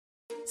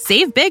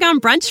Save big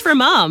on brunch for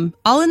mom,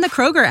 all in the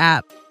Kroger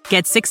app.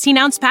 Get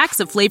 16-ounce packs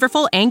of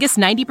flavorful Angus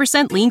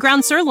 90% lean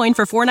ground sirloin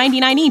for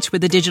 $4.99 each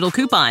with a digital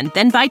coupon.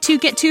 Then buy 2,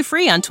 get 2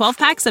 free on 12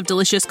 packs of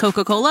delicious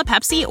Coca-Cola,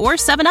 Pepsi, or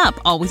 7-Up,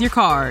 all with your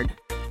card.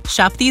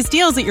 Shop these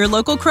deals at your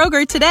local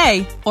Kroger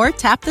today, or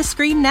tap the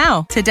screen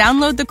now to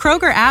download the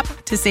Kroger app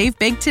to save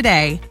big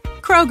today.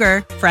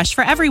 Kroger, fresh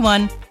for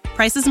everyone.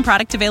 Prices and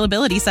product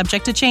availability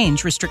subject to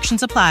change.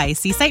 Restrictions apply.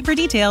 See site for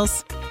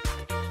details.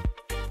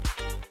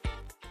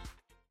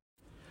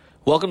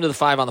 Welcome to the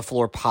Five on the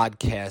Floor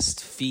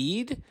podcast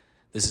feed.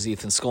 This is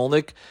Ethan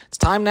Skolnick. It's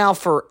time now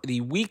for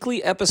the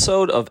weekly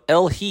episode of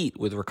El Heat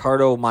with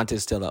Ricardo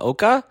Montes de la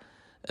Oca,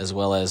 as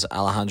well as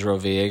Alejandro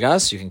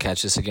Villegas. You can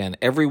catch this again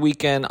every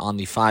weekend on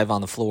the Five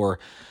on the Floor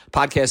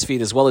podcast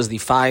feed, as well as the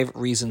 5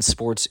 Reasons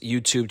Sports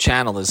YouTube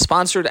channel. It is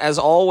sponsored, as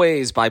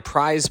always, by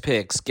Prize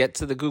Picks. Get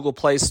to the Google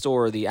Play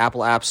Store, the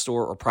Apple App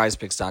Store, or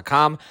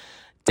prizepicks.com.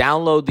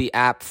 Download the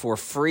app for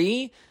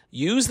free.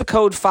 Use the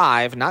code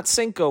 5, not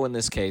Cinco in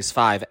this case,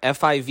 5,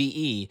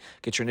 F-I-V-E.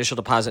 Get your initial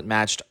deposit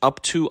matched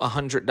up to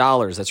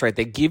 $100. That's right,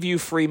 they give you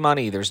free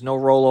money. There's no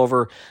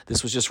rollover.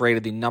 This was just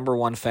rated the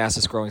 #1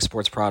 fastest growing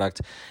sports product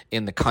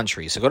in the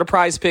country. So go to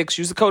Prize Picks,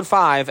 use the code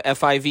 5,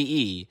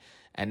 F-I-V-E.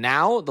 And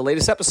now, the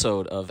latest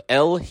episode of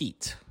El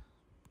Heat.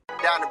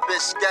 Down to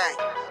Biscayne.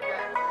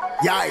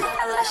 Yikes.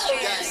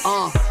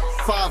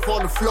 5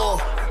 on the floor.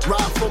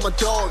 Ride for my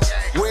dogs.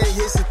 Where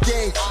here's the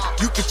thing.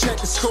 You can check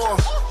the score.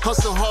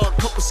 Hustle hard,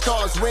 couple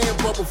scars, wearing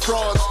bubble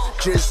frogs.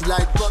 Just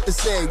like Butler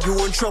said,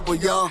 you in trouble,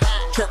 y'all.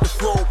 Kept the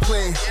floor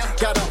playing.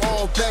 Got it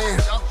all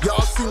band.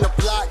 Y'all seen the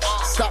block.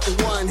 Stop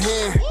with one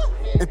hand.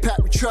 And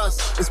Pat we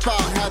trust. It's power,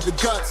 have the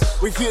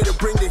guts. We're here to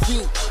bring the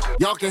heat.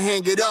 Y'all can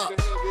hang it up.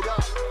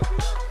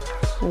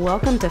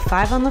 Welcome to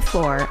 5 on the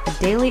Floor, a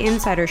daily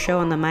insider show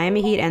on the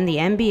Miami Heat and the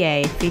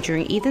NBA,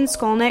 featuring Ethan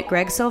Skolnick,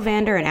 Greg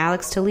Sylvander, and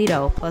Alex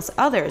Toledo, plus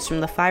others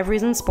from the 5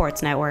 Reasons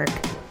Sports Network.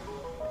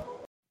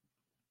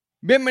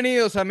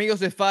 Bienvenidos amigos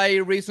de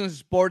 5 Reasons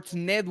Sports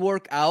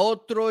Network a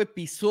otro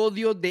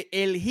episodio de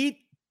El Heat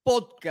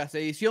Podcast,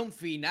 edición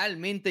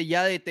finalmente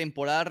ya de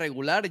temporada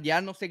regular. Ya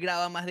no se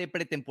graba más de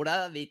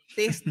pretemporada,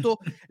 detesto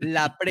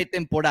la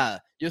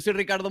pretemporada. Yo soy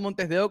Ricardo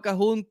Montes de Oca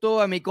junto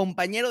a mi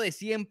compañero de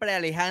siempre,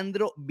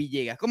 Alejandro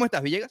Villegas. ¿Cómo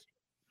estás, Villegas?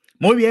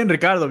 Muy bien,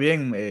 Ricardo,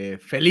 bien.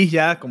 Feliz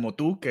ya, como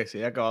tú, que se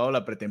haya acabado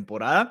la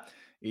pretemporada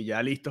y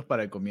ya listos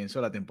para el comienzo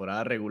de la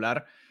temporada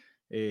regular.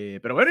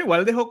 Pero bueno,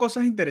 igual dejó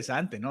cosas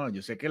interesantes, ¿no?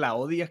 Yo sé que la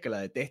odias, que la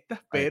detestas,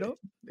 pero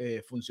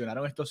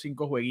funcionaron estos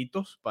 5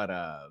 jueguitos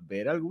para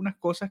ver algunas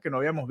cosas que no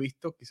habíamos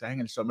visto, quizás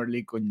en el Summer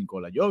League con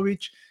Nikola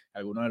Jovic,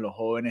 algunos de los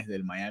jóvenes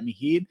del Miami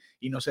Heat,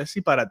 y no sé si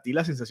para ti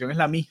la sensación es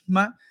la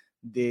misma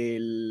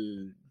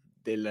del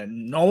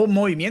no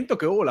movimiento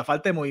que hubo, la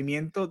falta de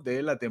movimiento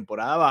de la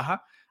temporada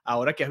baja,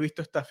 ahora que has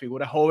visto estas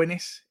figuras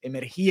jóvenes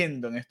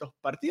emergiendo en estos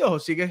partidos, ¿o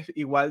sigues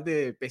igual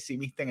de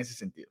pesimista en ese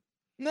sentido?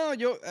 No,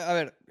 a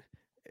ver,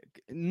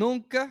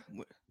 nunca,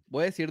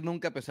 voy a decir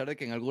nunca a pesar de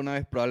que en alguna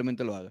vez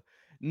probablemente lo haga,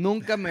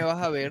 nunca me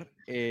vas a ver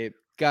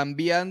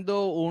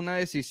cambiando una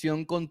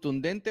decisión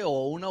contundente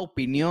o una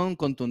opinión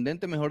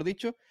contundente, mejor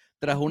dicho,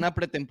 tras una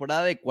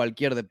pretemporada de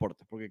cualquier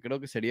deporte, porque creo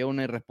que sería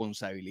una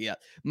irresponsabilidad.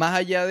 Más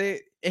allá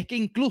es que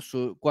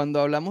incluso cuando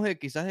hablamos de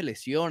quizás de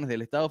lesiones,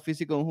 del estado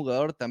físico de un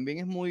jugador, también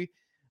es muy,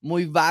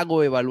 muy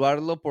vago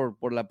evaluarlo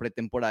por la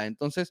pretemporada.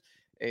 Entonces,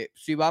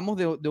 si vamos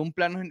de un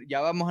plano,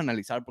 ya vamos a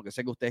analizar, porque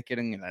sé que ustedes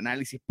quieren el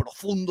análisis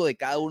profundo de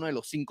cada uno de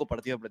los 5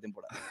 partidos de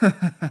pretemporada.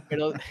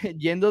 Pero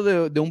yendo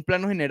de un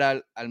plano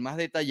general al más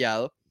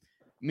detallado,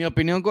 mi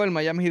opinión con el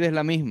Miami Heat es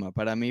la misma.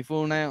 Para mí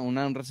fue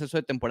un receso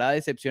de temporada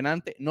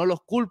decepcionante. No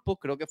los culpo,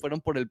 creo que fueron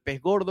por el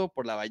pez gordo,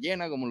 por la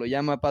ballena, como lo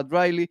llama Pat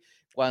Riley,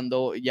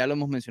 cuando, ya lo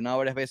hemos mencionado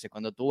varias veces,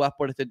 cuando tú vas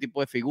por este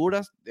tipo de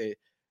figuras,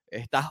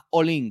 estás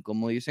all in,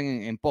 como dicen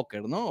en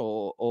póker, ¿no?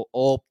 O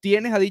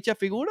obtienes a dicha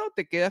figura o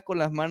te quedas con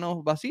las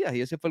manos vacías. Y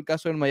ese fue el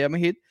caso del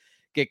Miami Heat,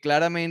 que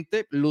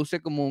claramente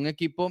luce como un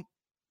equipo,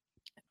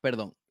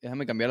 perdón,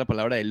 déjame cambiar la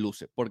palabra de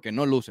luce, porque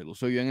no luce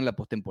bien en la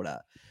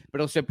postemporada,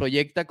 pero se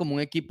proyecta como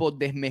un equipo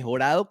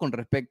desmejorado con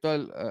respecto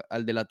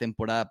al de la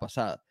temporada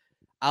pasada.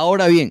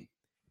 Ahora bien,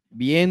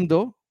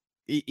 viendo,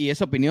 y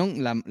esa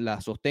opinión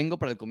la sostengo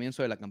para el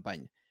comienzo de la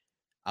campaña.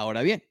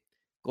 Ahora bien,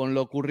 con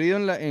lo ocurrido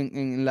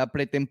en la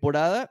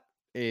pretemporada,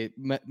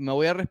 me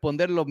voy a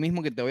responder lo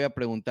mismo que te voy a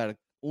preguntar.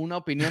 Una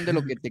opinión de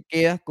lo que te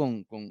quedas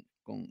con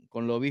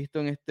lo visto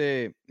en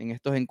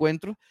estos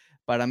encuentros.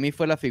 Para mí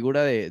fue la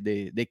figura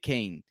de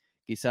Kane.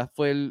 Quizás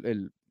fue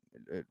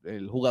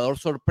el jugador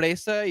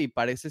sorpresa y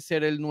parece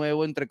ser el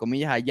nuevo, entre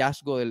comillas,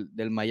 hallazgo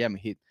del Miami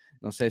Heat.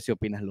 No sé si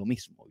opinas lo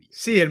mismo.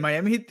 Sí, el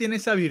Miami Heat tiene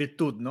esa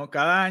virtud, ¿no?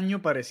 Cada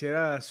año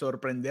pareciera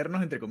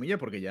sorprendernos, entre comillas,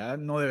 porque ya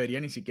no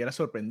debería ni siquiera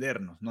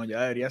sorprendernos, ¿no?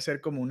 Ya debería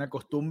ser como una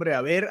costumbre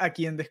a ver a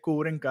quién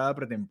descubren cada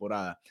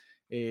pretemporada.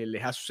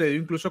 Les ha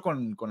sucedido incluso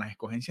con las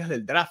escogencias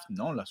del draft,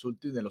 ¿no?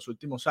 De los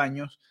últimos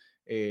años,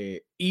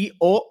 y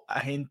o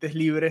agentes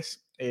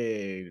libres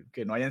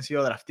que no hayan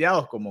sido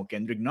drafteados, como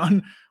Kendrick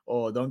Nunn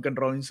o Duncan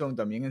Robinson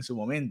también en su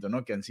momento,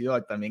 ¿no? Que han sido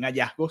también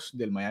hallazgos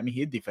del Miami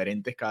Heat,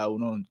 diferentes cada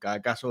uno, en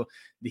cada caso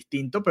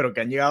distinto, pero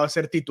que han llegado a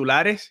ser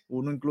titulares.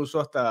 Uno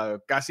incluso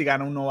hasta casi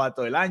gana un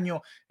novato del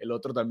año, el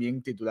otro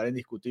también titular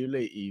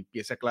indiscutible y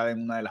pieza clave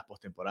en una de las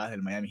postemporadas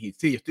del Miami Heat.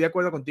 Sí, yo estoy de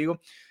acuerdo contigo.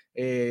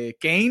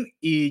 Kane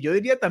y yo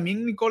diría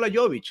también Nikola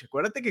Jovic.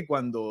 Acuérdate que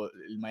cuando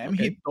el Miami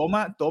Heat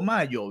toma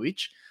a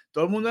Jovic,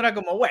 todo el mundo era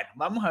como, bueno,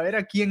 vamos a ver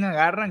a quién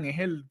agarran. Es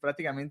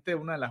prácticamente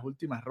una de las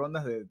últimas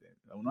rondas,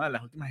 una de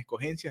las últimas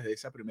escogencias de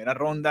esa primera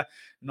ronda.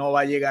 No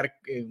va a llegar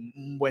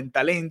un buen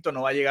talento,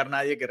 no va a llegar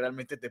nadie que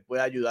realmente te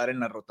pueda ayudar en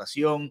la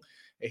rotación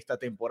esta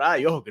temporada.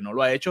 Y ojo, que no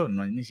lo ha hecho,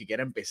 no ni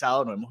siquiera ha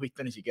empezado, no hemos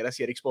visto ni siquiera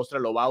si Erik Spoelstra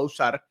lo va a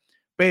usar,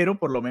 pero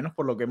por lo menos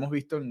por lo que hemos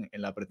visto en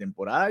la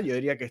pretemporada, yo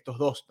diría que estos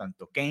dos,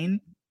 tanto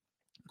Kane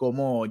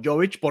como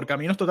Jovic, por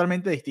caminos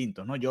totalmente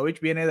distintos, ¿no?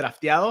 Jovic viene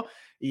drafteado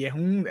y es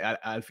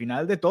al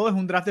final de todo es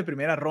un draft de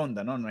primera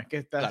ronda, ¿no? No es que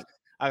estás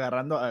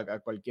agarrando a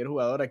cualquier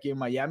jugador aquí en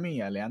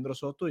Miami, a Leandro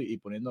Soto y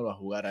poniéndolo a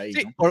jugar ahí,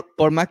 sí, ¿no?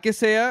 por más que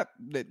sea,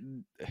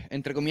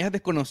 entre comillas,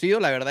 desconocido,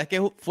 la verdad es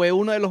que fue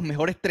uno de los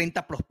mejores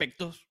 30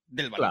 prospectos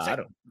del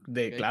baloncesto.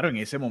 Claro, en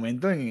ese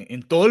momento,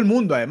 en todo el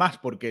mundo además,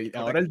 porque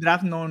ahora el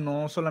draft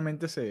no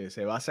solamente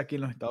se basa aquí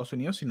en los Estados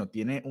Unidos, sino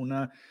tiene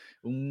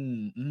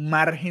un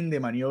margen de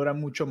maniobra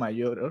mucho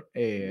mayor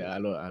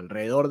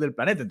alrededor del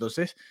planeta.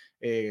 Entonces,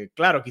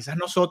 claro, quizás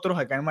nosotros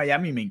acá en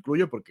Miami, me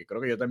incluyo porque creo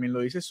que yo también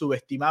lo hice,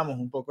 subestimamos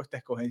un poco esta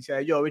escogencia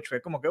de Jovic.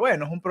 Fue como que,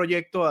 bueno, es un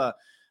proyecto a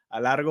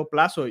largo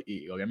plazo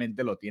y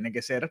obviamente lo tiene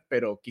que ser,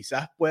 pero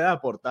quizás pueda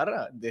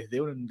aportar desde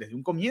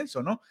un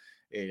comienzo, ¿no?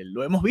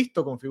 Lo hemos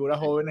visto con figuras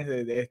jóvenes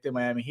de este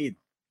Miami Heat.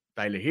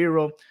 Tyler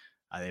Hero,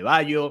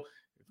 Adebayo,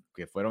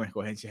 que fueron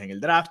escogencias en el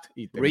draft.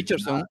 Y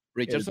Richardson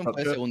fue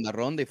de segunda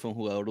ronda y fue un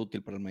jugador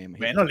útil para el Miami Heat.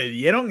 Bueno, le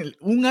dieron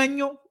un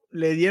año,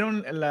 le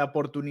dieron la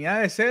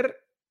oportunidad de ser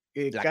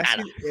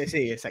casi...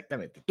 sí,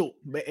 exactamente.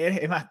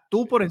 Es más,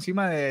 tú por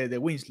encima de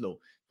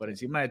Winslow, por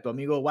encima de tu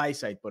amigo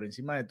Whiteside, por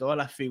encima de todas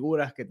las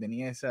figuras que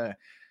tenía esa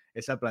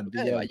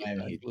plantilla de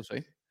Miami Heat. Incluso,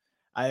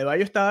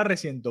 Adebayo estaba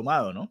recién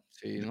tomado, ¿no?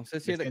 Sí, no sé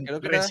si creo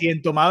que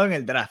recién tomado en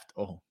el draft,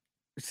 ojo.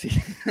 Sí,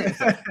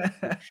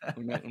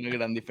 una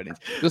gran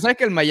diferencia. Tú sabes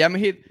que el Miami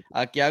Heat,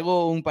 aquí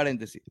hago un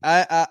paréntesis,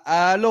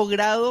 ha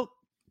logrado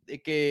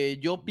que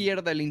yo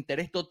pierda el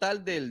interés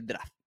total del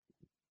draft,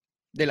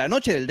 de la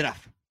noche del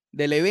draft,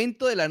 del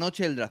evento de la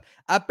noche del draft.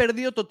 Ha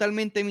perdido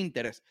totalmente mi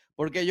interés,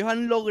 porque ellos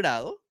han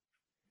logrado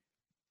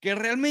que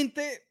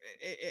realmente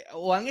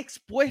o han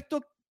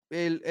expuesto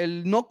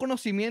el no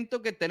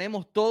conocimiento que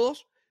tenemos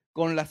todos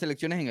con las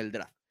selecciones en el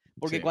draft.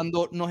 Porque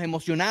cuando nos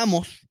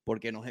emocionamos,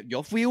 porque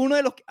yo fui uno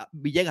de los que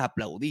Villegas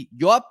aplaudí.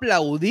 Yo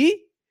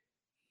aplaudí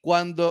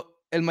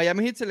cuando el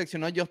Miami Heat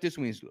seleccionó a Justice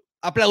Winslow.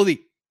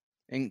 Aplaudí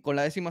con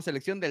la 10ª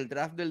selección del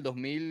draft del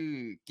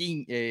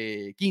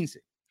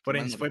 2015.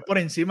 Fue por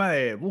encima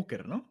de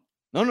Booker, ¿no?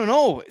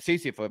 No. Sí,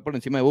 fue por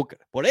encima de Booker.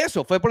 Por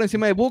eso, fue por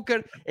encima de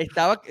Booker.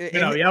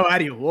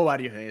 Pero hubo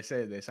varios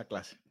de esa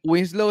clase.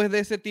 Winslow es de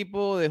ese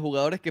tipo de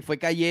jugadores que fue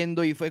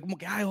cayendo y fue como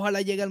que,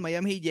 ojalá llegue al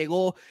Miami. Y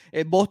llegó,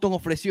 Boston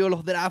ofreció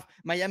los drafts,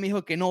 Miami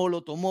dijo que no,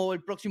 lo tomó.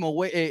 El próximo,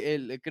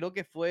 creo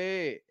que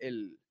fue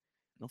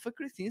 ¿no fue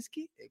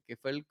Krasinski? Que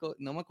fue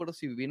no me acuerdo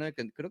si vino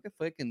creo que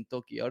fue de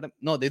Kentucky.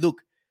 No, de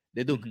Duke.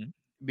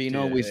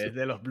 Vino Winslow. Es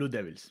de los Blue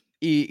Devils.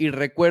 Y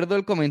recuerdo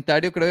el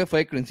comentario, creo que fue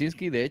de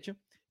Krasinski, de hecho,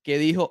 que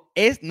dijo,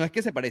 no es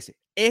que se parece,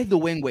 es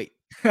Dwayne Wade.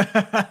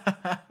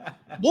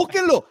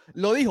 Búsquenlo,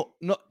 lo dijo,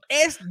 no,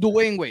 es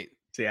Dwayne Wade.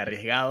 Sí,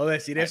 arriesgado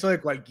decir eso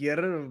de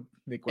cualquier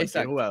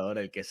jugador,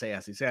 el que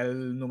sea, si sea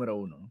el número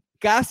 1, ¿no?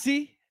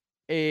 Casi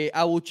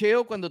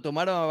abucheo cuando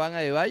tomaron a Bam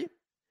Adebayo.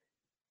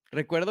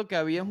 Recuerdo que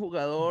había un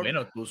jugador...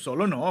 Bueno, tú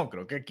solo no,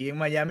 creo que aquí en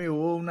Miami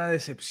hubo una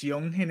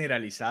decepción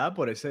generalizada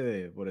por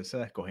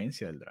esa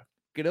escogencia del draft.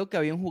 Creo que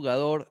había un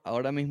jugador,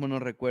 ahora mismo no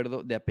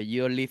recuerdo, de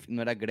apellido Leaf,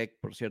 no era Greg,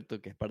 por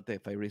cierto, que es parte de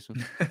Five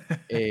Reasons.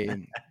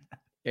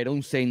 Era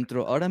un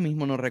centro, ahora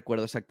mismo no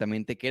recuerdo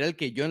exactamente, que era el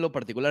que yo en lo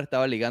particular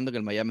estaba ligando que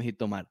el Miami Heat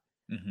tomara.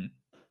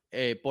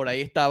 Por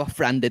ahí estaba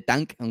Fran the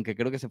Tank, aunque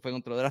creo que se fue en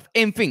otro draft.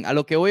 En fin, a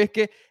lo que voy es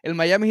que el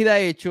Miami Heat ha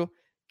hecho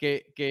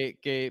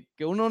que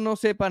uno no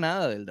sepa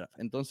nada del draft.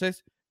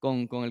 Entonces,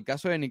 con el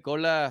caso de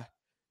Nikola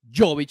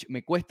Jovic,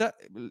 me cuesta,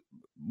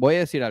 voy a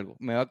decir algo,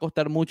 me va a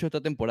costar mucho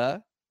esta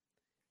temporada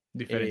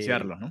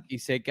diferenciarlos, ¿no? Y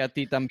sé que a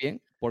ti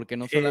también, porque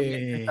no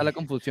solamente está la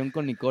confusión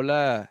con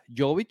Nikola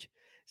Jovic,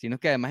 sino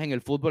que además en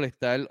el fútbol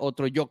está el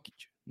otro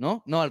Jokic,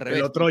 ¿no? No, al revés.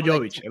 El otro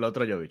Jovic.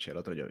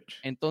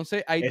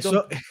 Entonces hay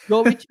dos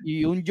Jovic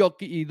y un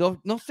Jokic y dos,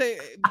 no sé,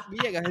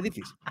 Villegas, es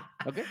difícil.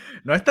 ¿Okay?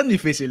 No es tan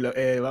difícil.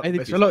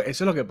 Eso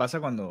es lo que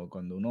pasa cuando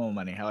uno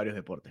maneja varios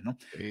deportes, ¿no?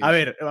 Sí. A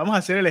ver, vamos a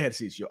hacer el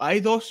ejercicio.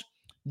 Hay dos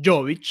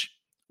Jovic,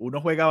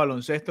 uno juega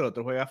baloncesto, el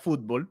otro juega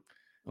fútbol.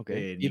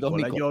 Okay.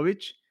 Nikola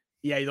Jovic.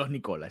 Y hay dos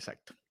Nikola,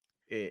 exacto.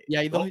 Y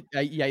hay dos,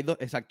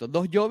 exacto.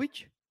 Dos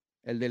Jovic,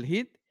 el del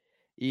Heat.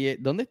 ¿Y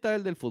dónde está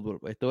el del fútbol?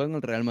 Estuvo en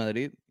el Real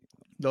Madrid.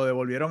 Lo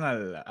devolvieron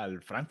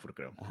al Frankfurt,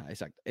 creo. Ajá,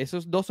 exacto.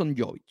 Esos dos son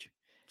Jovic.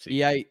 Sí.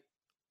 Y hay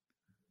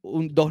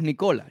dos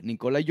Nikola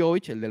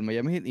Jovic, el del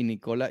Miami Heat, y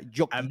Nikola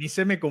Jokic. A mí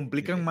se me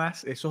complican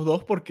más esos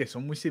dos porque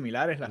son muy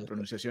similares las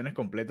pronunciaciones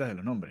completas de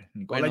los nombres.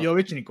 Nikola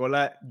Jovic y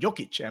Nikola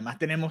Jokic. Además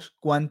tenemos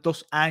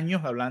cuántos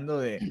años hablando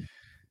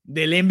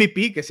del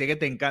MVP, que sé que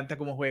te encanta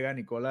cómo juega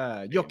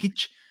Nikola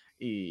Jokic.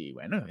 Y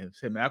bueno,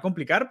 se me va a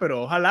complicar,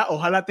 pero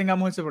ojalá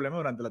tengamos ese problema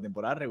durante la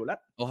temporada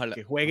regular. Ojalá.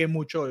 Que juegue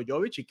mucho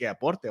Jovic y que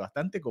aporte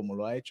bastante como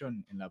lo ha hecho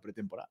en la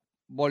pretemporada.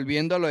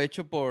 Volviendo a lo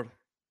hecho por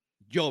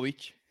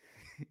Jovic.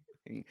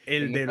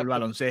 El del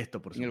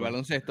baloncesto, por supuesto. En el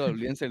baloncesto,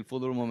 olvídense del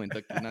fútbol un momento.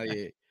 Aquí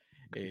nadie...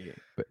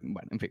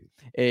 bueno, en fin.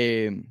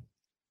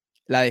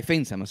 La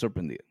defensa me ha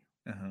sorprendido.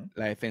 Uh-huh.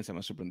 La defensa me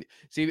ha sorprendido.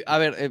 Sí, a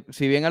ver,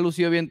 si bien ha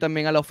lucido bien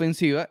también a la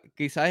ofensiva,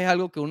 quizás es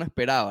algo que uno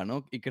esperaba,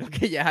 ¿no? Y creo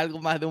que ya es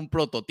algo más de un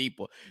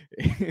prototipo.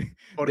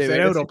 Por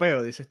ser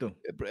europeo, dices tú.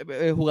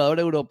 Jugador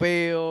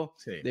europeo,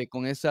 sí.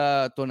 Con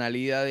esa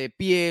tonalidad de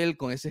piel,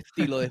 con ese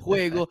estilo de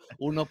juego,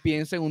 uno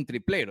piensa en un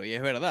triplero, y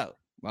es verdad.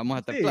 Vamos a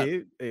estar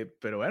claros.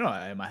 Pero bueno,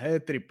 además de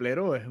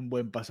triplero, es un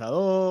buen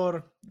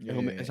pasador,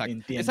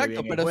 entiende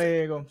bien el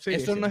juego.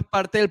 Eso no es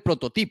parte del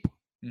prototipo.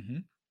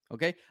 Uh-huh.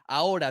 ¿Okay?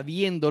 Ahora,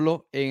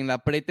 viéndolo en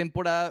la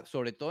pretemporada,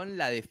 sobre todo en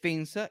la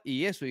defensa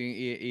y eso,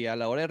 y a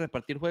la hora de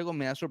repartir juegos,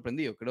 me ha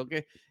sorprendido. Creo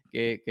que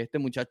este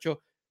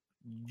muchacho,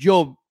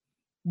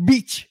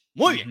 Jovic,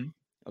 muy bien.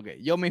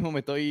 Okay, yo mismo me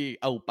estoy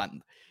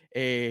aupando.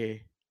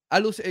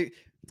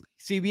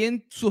 Si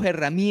bien sus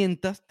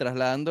herramientas,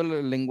 trasladando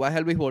el lenguaje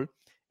al béisbol,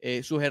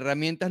 sus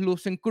herramientas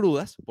lucen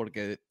crudas,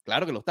 porque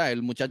claro que lo está,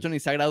 el muchacho ni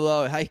se ha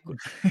graduado de high school.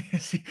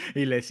 Sí,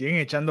 y le siguen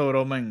echando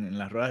broma en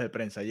las ruedas de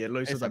prensa. Ayer lo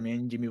hizo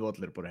también Jimmy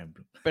Butler, por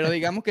ejemplo. Pero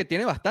digamos que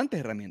tiene bastantes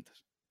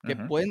herramientas que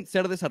pueden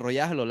ser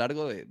desarrolladas a lo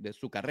largo de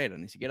su carrera,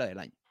 ni siquiera del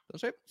año.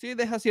 Entonces, sí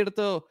deja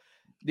cierto...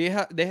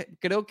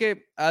 creo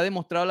que ha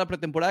demostrado la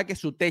pretemporada que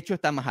su techo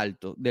está más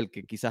alto del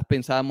que quizás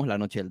pensábamos la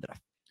noche del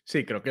draft.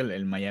 Sí, creo que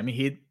el Miami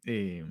Heat...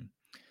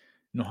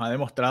 nos ha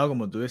demostrado,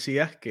 como tú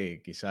decías,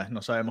 que quizás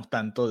no sabemos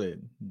tanto de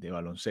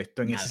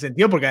baloncesto en ese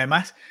sentido, porque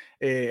además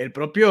el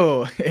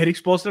propio Eric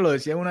Spoelstra lo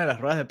decía en una de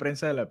las ruedas de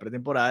prensa de la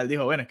pretemporada. Él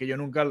dijo, bueno, es que yo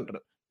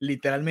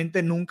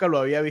literalmente nunca lo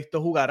había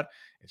visto jugar.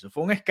 Eso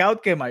fue un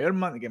scout que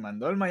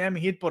mandó el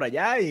Miami Heat por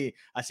allá, y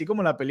así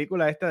como la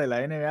película esta de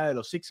la NBA de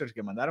los Sixers,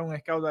 que mandaron un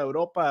scout a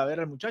Europa a ver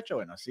al muchacho,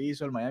 bueno, así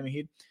hizo el Miami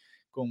Heat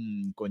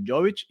con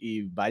Jovic,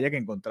 y vaya que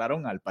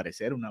encontraron al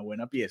parecer una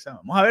buena pieza.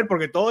 Vamos a ver,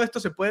 porque todo esto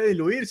se puede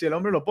diluir si el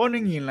hombre lo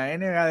ponen y en la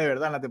NBA de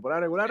verdad, en la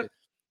temporada regular,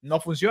 no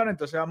funciona.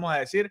 Entonces vamos a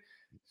decir,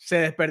 se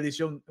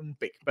desperdició un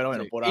pick. Pero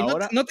bueno, por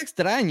ahora... No te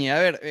extrañe, a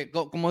ver,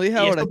 como dije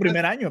ahora... es tu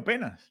primer año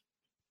apenas.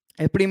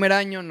 Es primer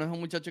año, no es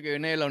un muchacho que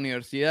viene de la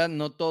universidad,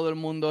 no todo el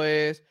mundo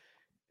es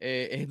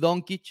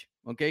Doncic,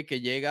 ¿okay? Que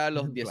llega a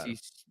los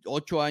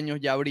 18 años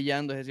ya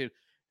brillando, es decir,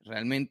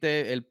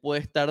 realmente él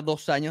puede estar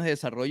 2 años de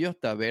desarrollo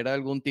hasta ver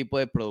algún tipo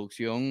de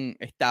producción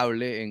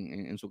estable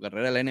en su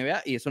carrera en la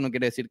NBA, y eso no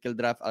quiere decir que el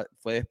draft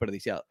fue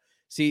desperdiciado.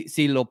 Si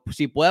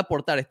puede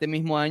aportar este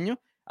mismo año,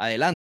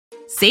 adelante.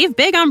 Save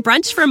big on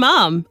brunch for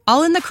mom,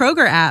 all in the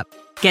Kroger app.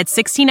 Get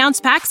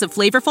 16-ounce packs of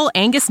flavorful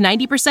Angus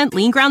 90%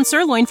 lean ground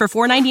sirloin for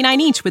 $4.99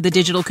 each with a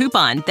digital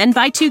coupon. Then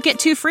buy 2, get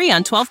 2 free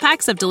on 12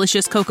 packs of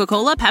delicious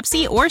Coca-Cola,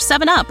 Pepsi, or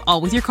 7-Up, all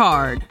with your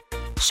card.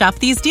 Shop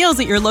these deals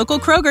at your local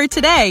Kroger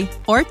today,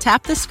 or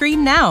tap the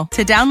screen now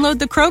to download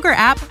the Kroger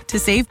app to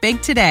save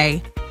big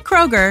today.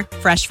 Kroger,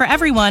 fresh for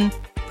everyone.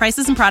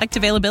 Prices and product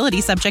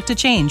availability subject to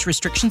change.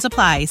 Restrictions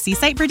apply. See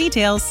site for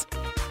details.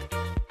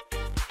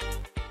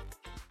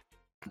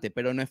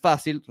 Pero no es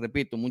fácil,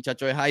 repito, un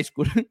muchacho de high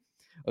school,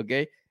 ¿ok?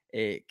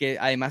 Que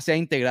además se ha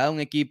integrado a un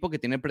equipo que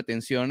tiene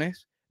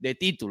pretensiones de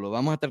título,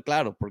 vamos a estar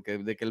claros, porque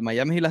de que el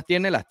Miami las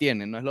tiene.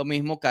 No es lo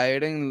mismo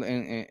caer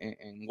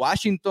en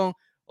Washington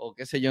o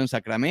qué sé yo, en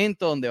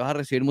Sacramento, donde vas a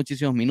recibir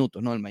muchísimos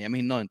minutos, ¿no? El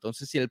Miami no.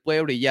 Entonces, si él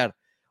puede brillar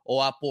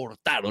o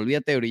aportar,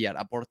 olvídate de brillar,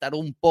 aportar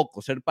un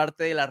poco, ser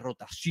parte de la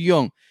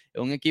rotación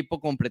en un equipo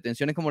con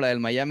pretensiones como la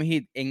del Miami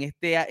Heat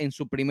en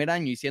su primer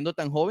año y siendo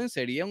tan joven,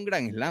 sería un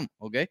gran slam,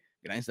 ¿ok?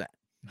 Gran slam.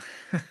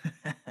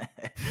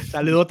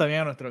 Saludo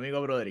también a nuestro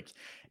amigo Broderick,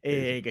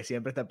 que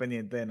siempre está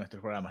pendiente de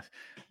nuestros programas.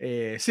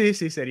 Sí,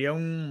 sería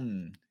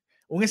un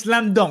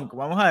slam dunk,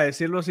 vamos a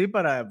decirlo así,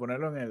 para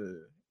ponerlo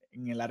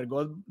en el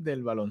argot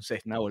del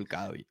baloncesto. Una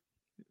volcada.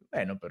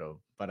 Bueno,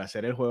 pero para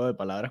hacer el juego de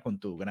palabras con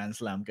tu Grand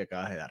Slam que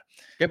acabas de dar.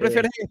 ¿Qué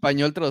prefieres en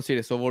español traducir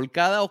eso?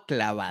 ¿Volcada o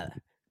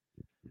clavada?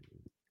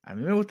 A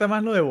mí me gusta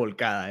más lo de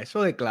volcada.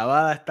 Eso de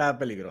clavada está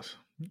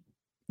peligroso.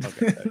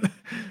 Okay.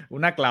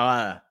 Una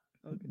clavada.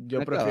 Yo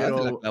una prefiero...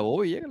 Clavada, ¿la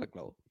clavó y la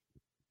clavó?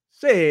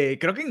 Sí,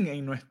 creo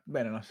que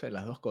bueno, no sé,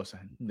 las dos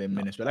cosas. En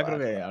Venezuela creo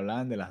que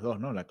hablaban de las dos,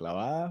 ¿no? La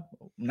clavada,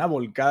 una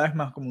volcada es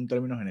más como un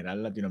término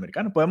general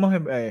latinoamericano. Podemos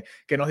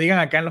que nos digan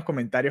acá en los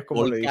comentarios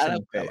cómo le dicen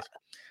ustedes.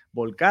 Clavada.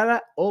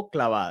 ¿Volcada o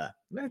clavada?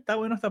 Está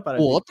bueno, está para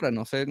U otra,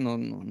 no sé,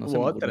 no sé.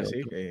 Otra,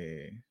 sí.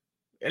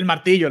 El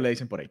martillo le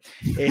dicen por ahí.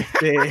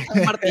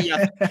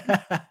 Martillazo.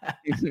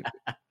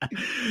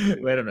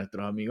 Bueno,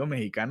 nuestros amigos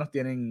mexicanos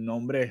tienen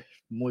nombres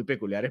muy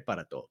peculiares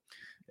para todo.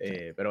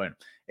 Pero bueno,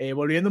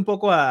 volviendo un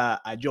poco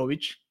a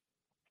Jovic,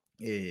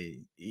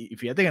 Y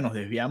fíjate que nos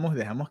desviamos,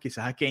 dejamos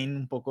quizás a Kane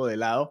un poco de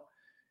lado,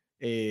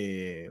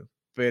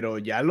 pero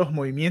ya los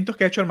movimientos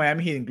que ha hecho el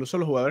Miami Heat, incluso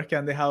los jugadores que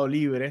han dejado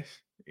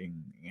libres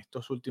en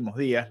estos últimos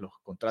días, los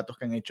contratos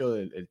que han hecho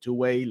el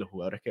two-way, los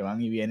jugadores que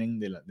van y vienen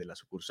de la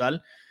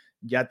sucursal,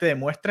 ya te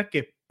demuestra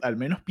que al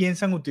menos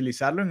piensan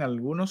utilizarlo en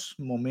algunos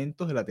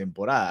momentos de la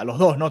temporada. A los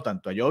dos, no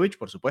tanto a Jovic,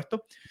 por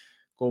supuesto,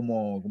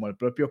 como el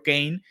propio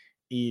Kane.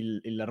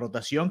 Y la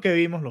rotación que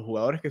vimos, los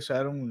jugadores que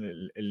usaron,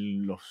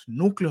 los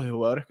núcleos de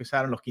jugadores que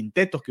usaron, los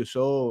quintetos que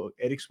usó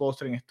Erik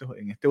Spoelstra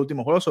en este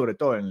último juego, sobre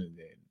todo en el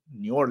de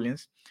New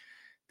Orleans,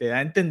 te da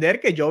a entender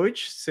que Jovic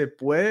se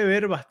puede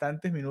ver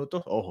bastantes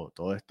minutos. Ojo,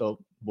 todo esto,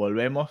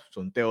 volvemos,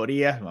 son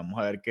teorías, vamos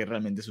a ver qué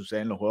realmente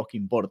sucede en los juegos que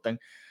importan.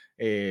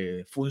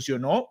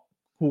 Funcionó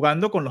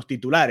jugando con los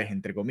titulares,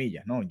 entre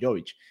comillas, ¿no?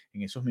 Jovic,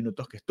 en esos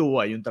minutos que estuvo,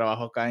 hay un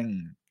trabajo acá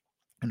en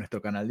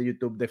nuestro canal de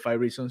YouTube de 5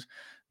 Reasons,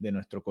 de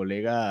nuestro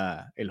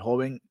colega, el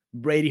joven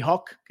Brady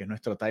Hawk, que es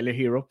nuestro Tyler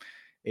Hero,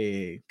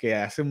 que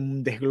hace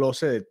un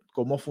desglose de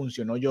cómo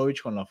funcionó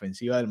Jovic con la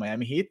ofensiva del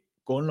Miami Heat,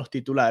 con los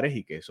titulares,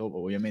 y que eso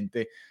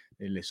obviamente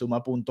le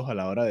suma puntos a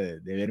la hora de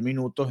ver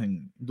minutos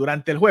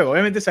durante el juego.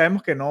 Obviamente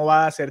sabemos que no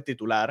va a ser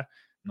titular,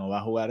 no va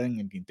a jugar en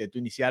el quinteto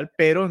inicial,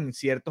 pero en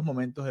ciertos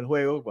momentos del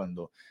juego,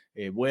 cuando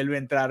vuelve a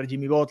entrar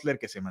Jimmy Butler,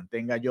 que se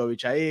mantenga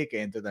Jovic ahí,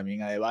 que entre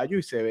también Adebayo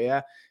y se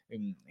vea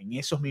en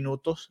esos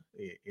minutos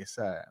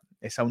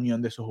esa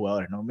unión de esos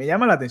jugadores, ¿no? Me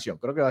llama la atención,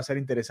 creo que va a ser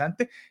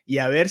interesante, y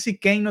a ver si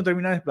Kane no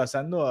termina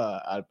desplazando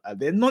a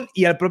Desmond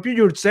y al propio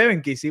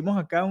Jurseven, que hicimos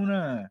acá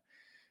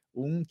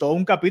todo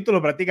un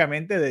capítulo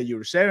prácticamente de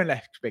Jurseven, la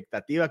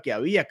expectativa que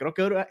había. Creo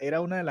que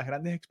era una de las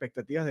grandes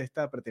expectativas de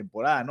esta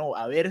pretemporada, ¿no?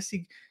 A ver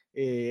si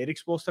Erik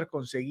Spoelstra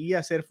conseguía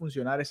hacer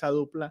funcionar esa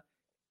dupla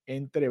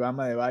entre Bam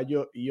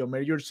Adebayo y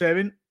Omer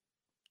Jurseven,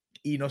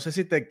 y no sé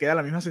si te queda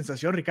la misma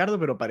sensación, Ricardo,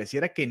 pero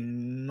pareciera que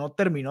no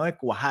terminó de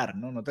cuajar,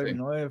 ¿no? No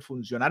terminó de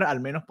funcionar,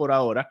 al menos por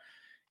ahora,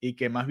 y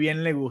que más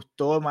bien le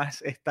gustó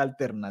más esta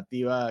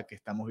alternativa que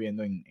estamos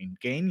viendo en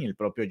Kane y el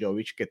propio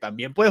Jovic, que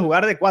también puede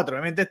jugar de 4.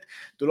 Obviamente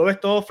tú lo ves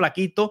todo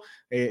flaquito,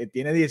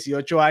 tiene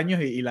 18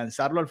 años y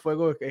lanzarlo al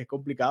fuego es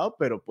complicado,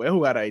 pero puede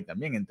jugar ahí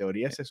también, en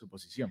teoría esa es su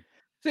posición.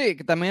 Sí,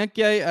 que también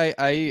aquí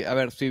hay a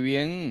ver, si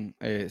bien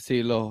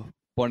si los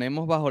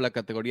ponemos bajo la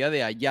categoría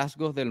de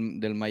hallazgos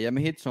del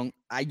Miami Heat, son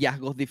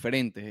hallazgos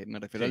diferentes. Me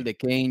refiero al de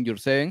Kane,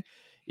 Jurseven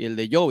y el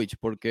de Jovic,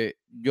 porque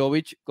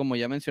Jovic, como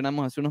ya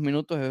mencionamos hace unos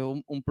minutos, es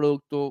un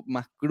producto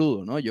más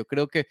crudo, ¿no? Yo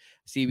creo que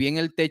si bien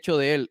el techo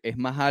de él es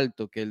más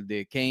alto que el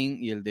de Kane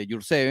y el de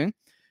Jurseven,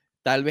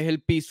 tal vez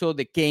el piso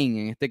de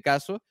Kane en este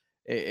caso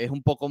es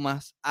un poco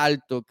más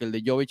alto que el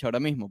de Jovic ahora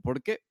mismo,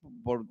 porque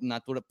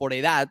por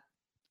edad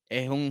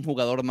es un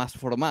jugador más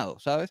formado,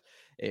 ¿sabes?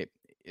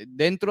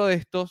 Dentro de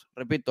estos,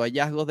 repito,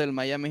 hallazgos del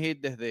Miami Heat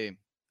desde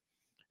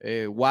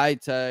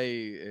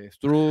Whiteside,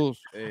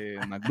 Strus,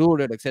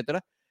 McGruder,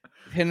 etcétera,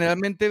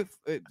 generalmente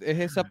es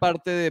esa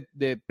parte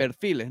de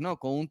perfiles, ¿no?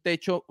 Con un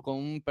techo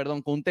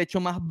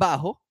más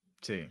bajo,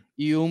 sí,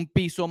 y un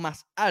piso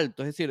más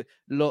alto. Es decir,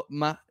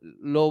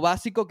 lo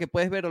básico que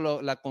puedes ver,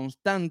 la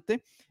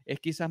constante, es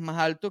quizás más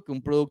alto que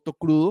un producto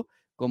crudo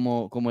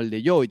como el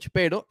de Jovic,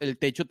 pero el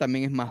techo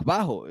también es más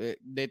bajo.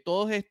 De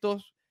todos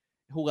estos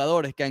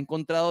jugadores que ha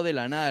encontrado de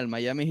la nada el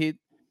Miami Heat,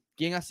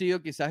 ¿quién ha sido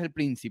quizás el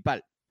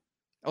principal?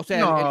 O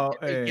sea, no,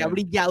 el que ha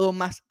brillado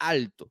más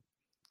alto.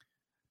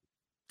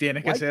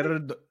 Tienes que ser,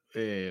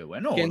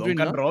 bueno, Kendrick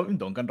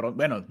Duncan Robinson.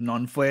 Bueno,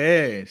 Nunn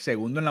fue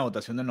segundo en la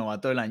votación del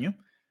novato del año.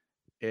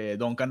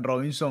 Duncan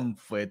Robinson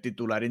fue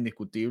titular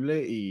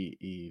indiscutible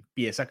y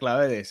pieza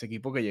clave de ese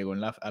equipo que llegó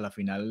a la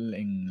final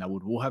en la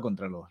burbuja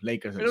contra los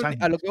Lakers de Los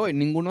Ángeles. A lo que voy,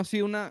 ninguno ha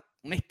sido una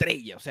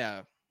estrella, o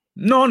sea.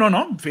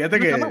 No. Fíjate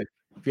que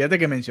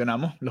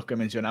los que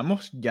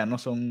mencionamos ya no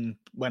son,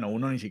 bueno,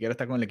 uno ni siquiera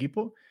está con el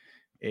equipo.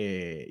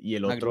 Y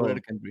el otro,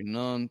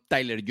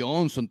 Tyler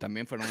Johnson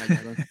también fueron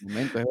allá en su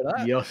momento, es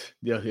verdad.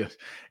 Dios.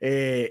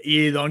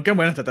 Y Duncan,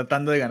 bueno, está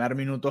tratando de ganar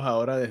minutos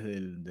ahora desde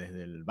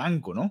el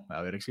banco, ¿no?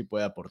 A ver si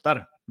puede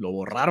aportar. Lo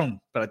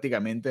borraron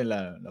prácticamente en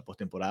la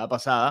postemporada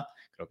pasada.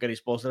 Creo que Erik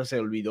Spoelstra se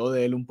olvidó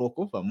de él un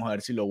poco. Vamos a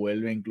ver si lo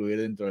vuelve a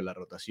incluir dentro de la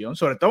rotación.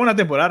 Sobre todo en una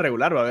temporada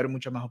regular va a haber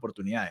muchas más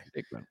oportunidades.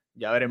 Sí, claro.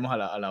 Ya veremos a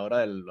la hora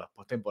de la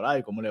postemporada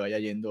y cómo le vaya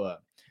yendo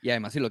Y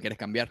además si lo quieres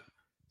cambiar.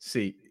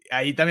 Sí,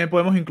 ahí también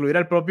podemos incluir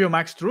al propio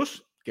Max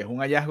Strus, que es un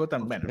hallazgo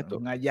también, bueno,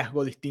 un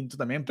hallazgo distinto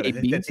también, pero es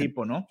de este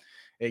tipo, ¿no?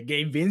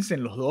 Gabe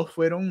Vincent, los dos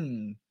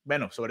fueron,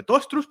 bueno, sobre todo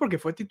Strus porque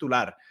fue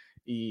titular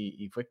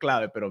y fue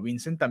clave, pero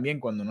Vincent también,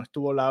 cuando no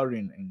estuvo Lowry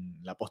en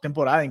la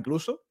postemporada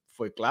incluso,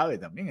 fue clave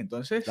también.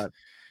 Entonces, claro,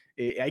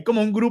 hay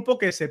como un grupo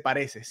que se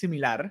parece, es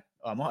similar.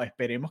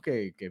 Esperemos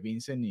que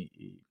Vincent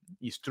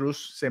y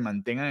Strus se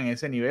mantengan en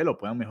ese nivel o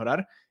puedan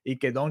mejorar y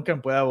que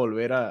Duncan pueda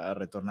volver a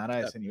retornar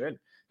a ese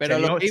nivel.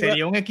 Pero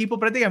sería un equipo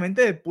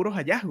prácticamente de puros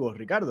hallazgos,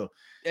 Ricardo.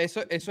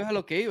 Eso es a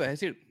lo que iba. Es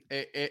decir,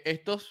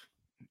 estos,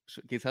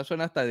 quizás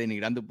suena hasta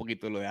denigrante un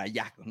poquito lo de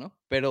hallazgos, ¿no?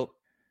 Pero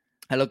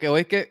a lo que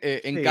voy es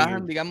que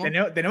encajan, digamos.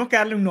 Tenemos que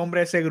darle un nombre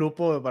a ese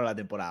grupo para la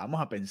temporada.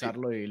 Vamos a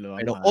pensarlo y lo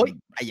vamos Pero hoy,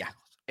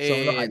 hallazgos.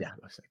 Son los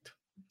hallazgos, exacto.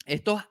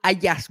 estos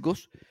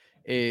hallazgos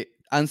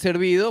han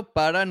servido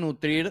para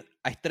nutrir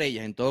a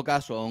estrellas, en todo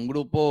caso, a un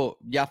grupo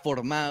ya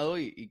formado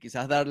y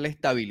quizás darle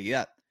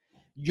estabilidad.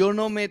 Yo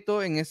no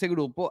meto en ese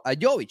grupo a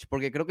Jovic,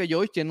 porque creo que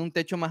Jovic tiene un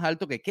techo más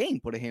alto que Kane,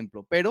 por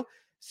ejemplo, pero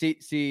si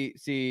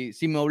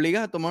me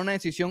obligas a tomar una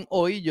decisión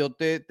hoy, yo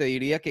te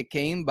diría que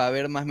Kane va a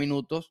ver más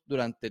minutos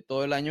durante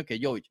todo el año que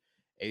Jovic.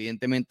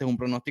 Evidentemente es un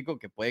pronóstico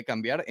que puede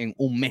cambiar en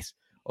un mes,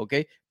 ¿ok?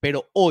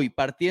 Pero hoy,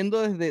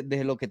 partiendo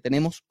desde lo que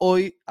tenemos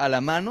hoy a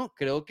la mano,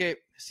 creo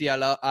que si a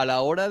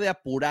la hora de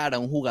apurar a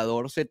un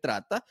jugador se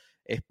trata,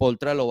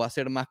 Spoelstra lo va a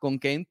hacer más con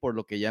Kane, por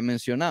lo que ya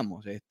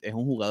mencionamos. Es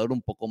un jugador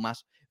un poco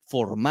más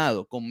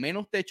formado, con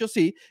menos techo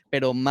sí,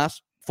 pero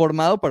más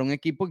formado para un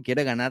equipo que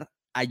quiere ganar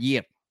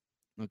ayer.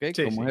 ¿Okay?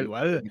 Sí, Como sí, es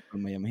igual, el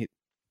Miami Heat.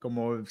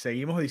 como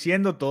seguimos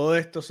diciendo, todo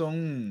esto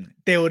son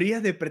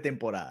teorías de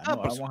pretemporada, ¿no?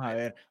 Por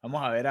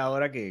Vamos a ver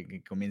ahora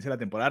que comience la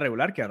temporada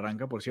regular, que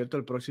arranca, por cierto,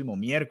 el próximo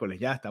miércoles.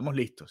 Ya estamos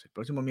listos. El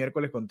próximo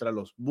miércoles contra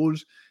los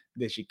Bulls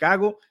de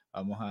Chicago.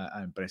 Vamos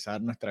a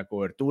empezar nuestra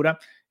cobertura.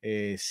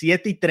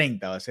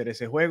 7:30 va a ser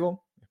ese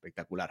juego.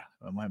 Espectacular.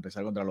 Vamos a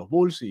empezar contra los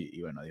Bulls y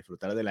bueno, a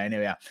disfrutar de la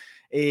NBA.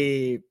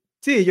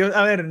 Sí,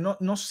 a ver,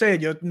 no sé,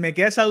 me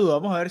queda esa duda.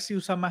 Vamos a ver si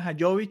usa más a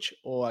Jovic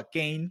o a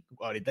Kane.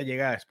 Ahorita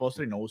llega a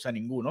Spoelstra y no usa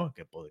ninguno,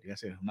 que podría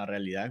ser una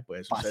realidad,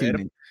 puede suceder,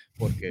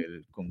 porque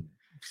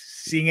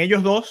sin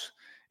ellos dos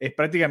es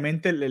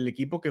prácticamente el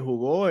equipo que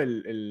jugó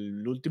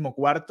el último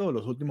cuarto,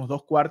 los últimos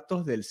 2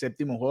 cuartos del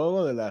séptimo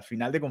juego de la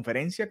final de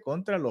conferencia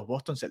contra los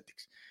Boston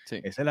Celtics. Sí.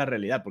 Esa es la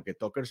realidad, porque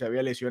Tucker se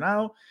había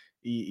lesionado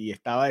y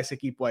estaba ese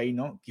equipo ahí,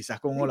 ¿no?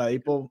 Quizás con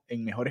Oladipo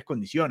en mejores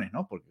condiciones,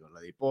 ¿no? Porque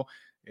Oladipo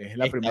es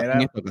la primera.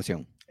 En esta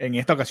ocasión. En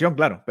esta ocasión,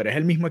 claro, pero es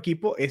el mismo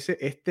equipo,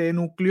 este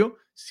núcleo,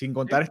 sin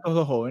contar estos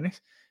 2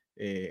 jóvenes,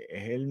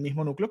 es el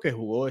mismo núcleo que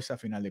jugó esa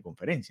final de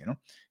conferencia, ¿no?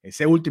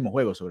 Ese último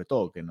juego, sobre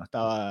todo, que no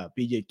estaba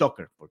PJ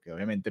Tucker, porque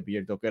obviamente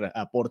PJ Tucker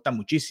aporta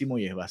muchísimo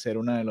y va a ser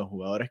uno de los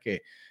jugadores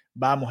que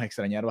vamos a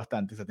extrañar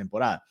bastante esta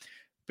temporada.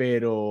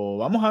 Pero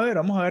vamos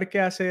a ver qué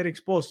hace Erik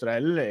Spoelstra.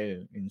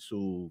 Él, en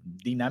su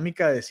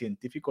dinámica de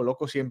científico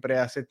loco, siempre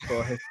hace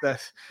todas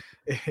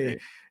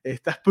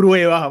estas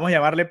pruebas, vamos a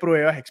llamarle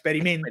pruebas,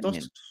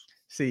 experimentos.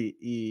 Sí,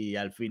 y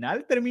al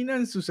final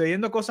terminan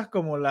sucediendo cosas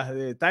como las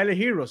de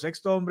Tyler Herro,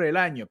 sexto hombre del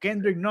año,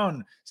 Kendrick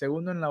Nunn,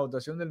 segundo en la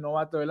votación del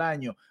novato del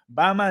año,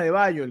 Bam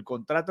Adebayo, el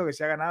contrato que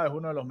se ha ganado, es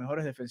uno de los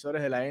mejores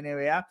defensores de la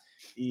NBA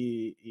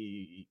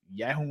y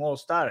ya es un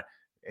All-Star.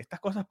 Estas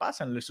cosas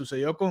pasan, le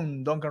sucedió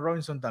con Duncan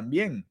Robinson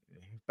también,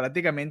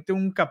 prácticamente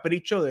un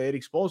capricho de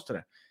Erik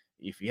Spoelstra.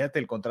 Y fíjate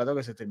el contrato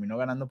que se terminó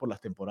ganando por las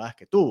temporadas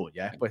que tuvo.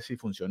 Ya después si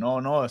funcionó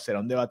o no,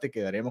 será un debate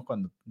que daremos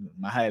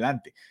más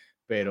adelante.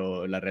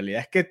 Pero la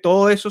realidad es que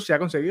todo eso se ha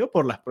conseguido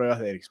por las pruebas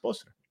de Erik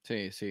Spoelstra.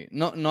 Sí, sí.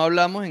 No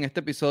hablamos en este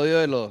episodio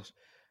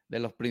de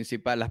las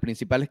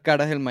principales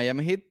caras del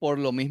Miami Heat, por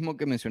lo mismo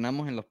que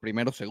mencionamos en los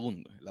primeros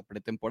segundos. La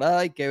pretemporada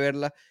hay que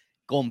verla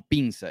con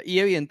pinza. Y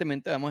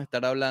evidentemente vamos a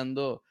estar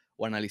hablando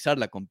o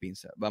analizarla con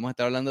pinza. Vamos a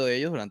estar hablando de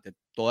ellos durante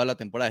toda la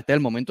temporada. Este es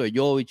el momento de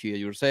Jovic y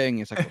de Jursen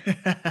y esas cosas.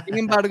 Sin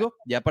embargo,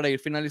 ya para ir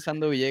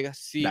finalizando, Villegas,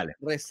 si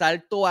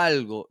resalto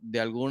algo de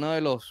alguno de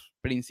los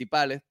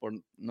principales,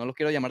 no los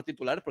quiero llamar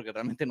titulares porque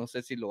realmente no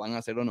sé si lo van a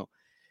hacer o no,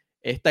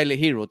 es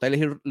Tyler Herro.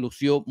 Tyler Herro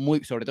lució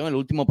muy, sobre todo en el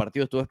último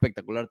partido estuvo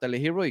espectacular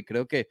Tyler Herro, y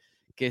creo que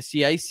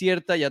si hay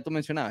cierta, ya tú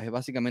mencionabas, es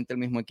básicamente el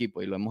mismo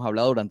equipo y lo hemos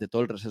hablado durante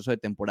todo el receso de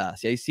temporada,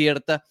 si hay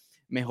cierta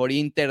mejoría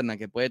interna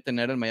que puede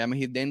tener el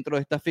Miami Heat dentro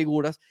de estas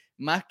figuras,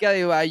 más que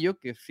Adebayo,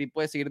 que sí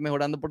puede seguir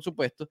mejorando por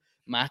supuesto,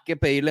 más que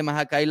pedirle más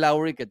a Kyle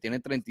Lowry, que tiene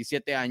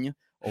 37 años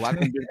o va a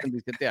cumplir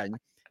 37 años,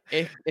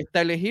 es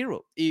Tyler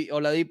Herro. Y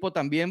Oladipo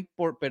también,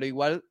 pero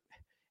igual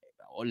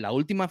la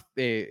última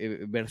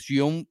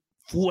versión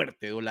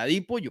fuerte de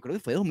Oladipo, yo creo que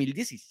fue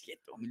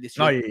 2017,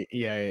 2018. No,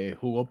 y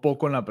jugó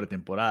poco en la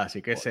pretemporada,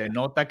 así que se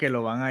nota que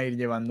lo van a ir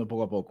llevando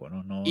poco a poco,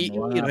 ¿no? Y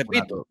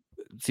repito,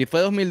 si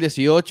fue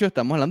 2018,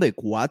 estamos hablando de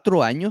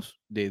 4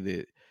 años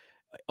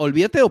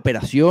olvídate de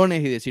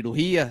operaciones y de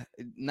cirugías,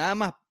 nada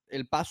más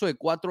el paso de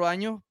 4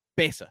 años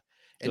pesa.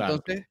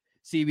 Entonces, claro,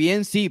 si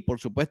bien sí, por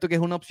supuesto que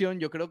es una opción,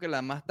 yo creo que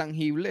la más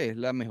tangible es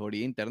la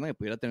mejoría interna que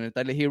pudiera tener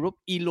Tyler Herro,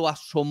 y lo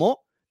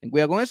asomó, ten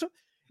cuidado con eso,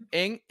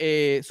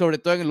 sobre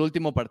todo en el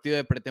último partido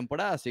de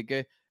pretemporada, así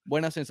que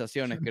buenas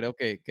sensaciones creo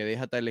que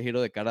deja Tyler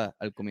Herro de cara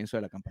al comienzo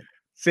de la campaña.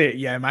 Sí,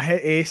 y además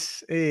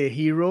es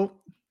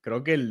Herro,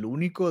 creo que el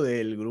único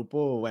del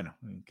grupo, bueno,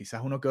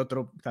 quizás uno que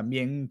otro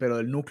también, pero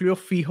del núcleo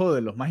fijo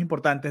de los más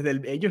importantes,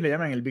 ellos le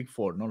llaman el Big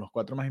Four, ¿no? Los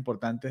 4 más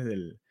importantes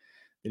del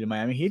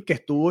Miami Heat, que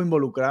estuvo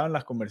involucrado en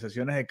las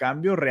conversaciones de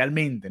cambio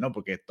realmente, ¿no?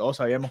 Porque todos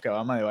sabíamos que a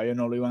Bam Adebayo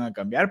no lo iban a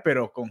cambiar,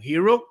 pero con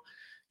Herro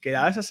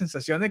quedaba esa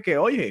sensación de que,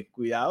 oye,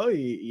 cuidado,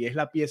 y es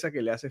la pieza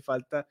que le hace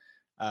falta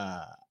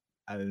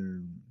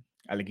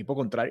al equipo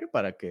contrario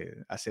para que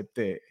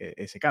acepte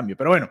ese cambio.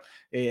 Pero bueno,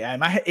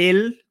 además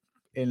él,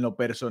 en lo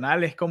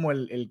personal, es como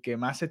el que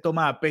más se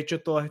toma a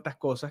pecho todas estas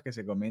cosas que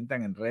se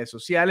comentan en redes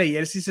sociales, y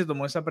él sí se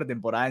tomó esa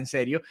pretemporada en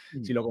serio.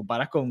 Si lo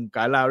comparas con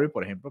Kyle Lowry,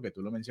 por ejemplo, que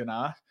tú lo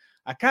mencionabas,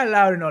 A Kyle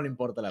Lowry no le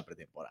importa la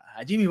pretemporada.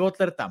 A Jimmy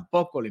Butler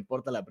tampoco le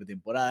importa la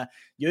pretemporada.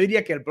 Yo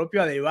diría que el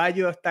propio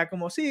Adebayo está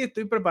como, sí,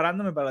 estoy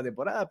preparándome para la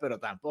temporada, pero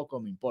tampoco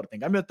me importa.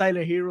 En cambio,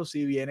 Tyler Hero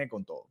sí viene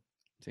con todo.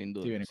 Sin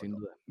duda, sí sin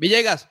duda.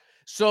 Villegas,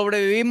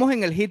 sobrevivimos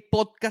en el Hit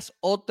Podcast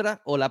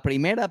la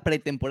primera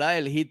pretemporada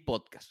del Hit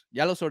Podcast.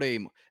 Ya lo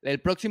sobrevivimos.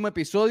 El próximo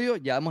episodio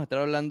ya vamos a estar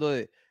hablando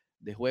de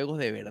juegos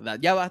de verdad.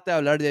 Ya basta de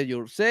hablar de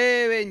Your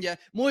Seven, ya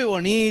muy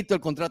bonito,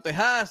 el contrato de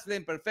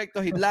Haslem,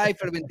 perfecto, Hit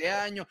Lifer, 20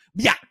 años,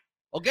 ya.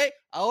 ¿Ok?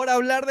 Ahora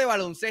hablar de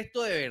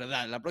baloncesto de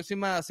verdad. La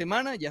próxima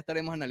semana ya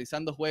estaremos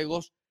analizando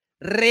juegos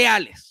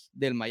reales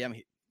del Miami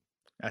Heat.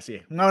 Así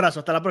es. Un abrazo.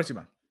 Hasta la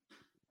próxima.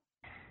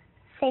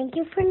 Thank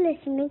you for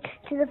listening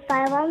to the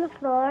Five on the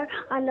Floor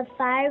on the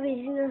Five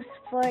Regional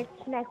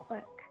Sports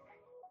Network.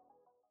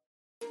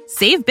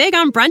 Save big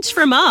on brunch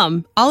for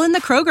mom, all in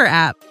the Kroger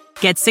app.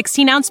 Get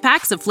 16-ounce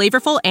packs of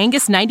flavorful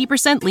Angus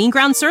 90% lean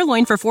ground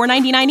sirloin for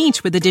 $4.99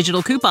 each with a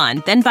digital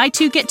coupon. Then buy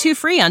 2, get 2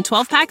 free on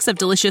 12 packs of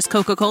delicious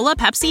Coca-Cola,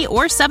 Pepsi,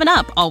 or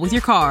 7-Up, all with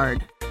your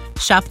card.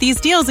 Shop these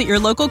deals at your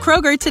local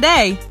Kroger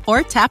today,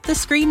 or tap the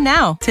screen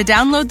now to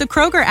download the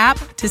Kroger app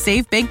to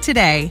save big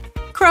today.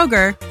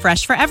 Kroger,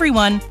 fresh for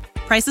everyone.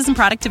 Prices and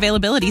product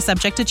availability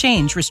subject to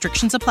change.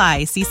 Restrictions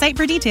apply. See site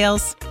for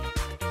details.